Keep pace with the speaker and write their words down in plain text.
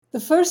The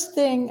first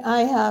thing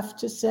I have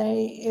to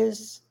say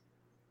is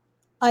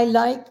I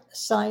like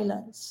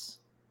silence.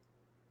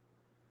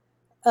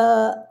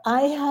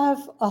 I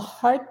have a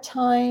hard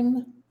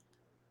time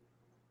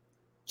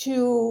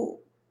to,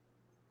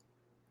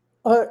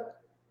 or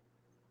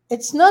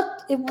it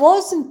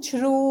wasn't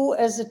true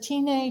as a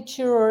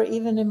teenager or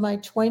even in my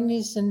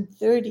 20s and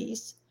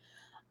 30s.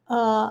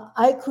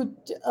 I could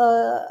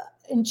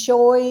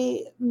enjoy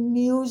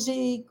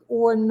music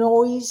or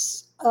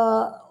noise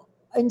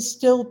and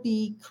still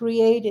be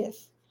creative.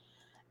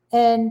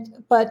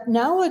 But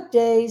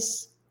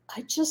nowadays,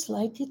 I just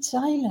like it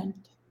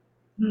silent.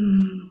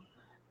 Mm.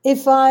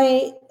 If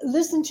I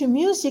listen to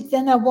music,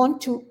 then I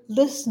want to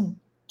listen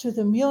to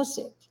the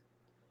music.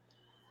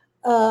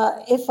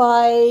 If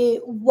I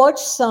watch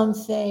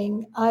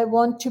something, I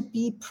want to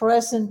be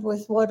present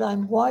with what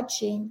I'm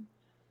watching.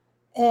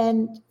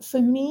 And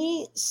for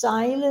me,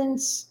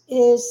 silence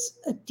is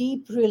a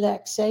deep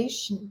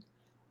relaxation,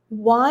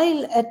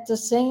 while at the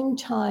same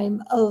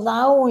time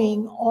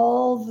allowing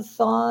all the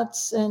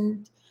thoughts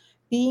and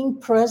being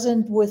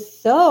present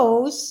with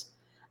those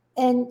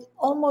and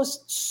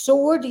almost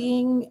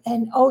sorting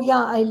and, oh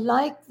yeah, I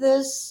like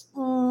this.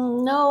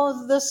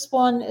 No, this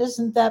one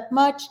isn't that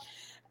much.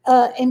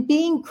 And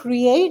being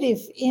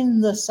creative in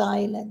the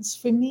silence.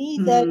 For me,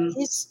 that Mm.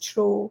 is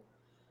true.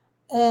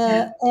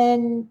 Yeah.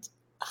 And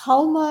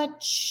how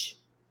much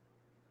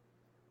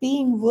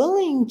being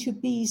willing to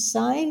be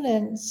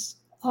silence,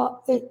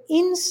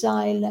 in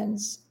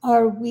silence,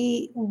 are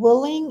we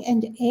willing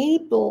and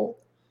able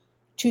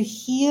to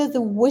hear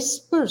the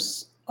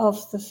whispers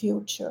of the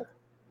future?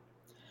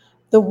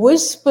 The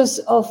whispers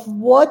of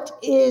what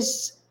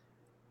is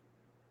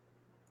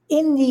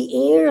in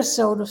the air,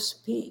 so to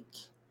speak,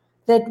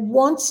 that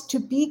wants to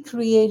be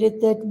created,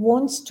 that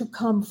wants to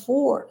come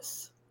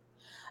forth.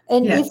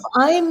 And Yeah. if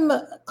I'm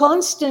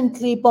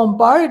constantly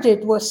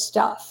bombarded with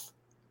stuff,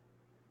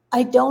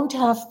 I don't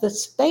have the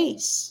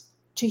space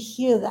to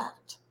hear that.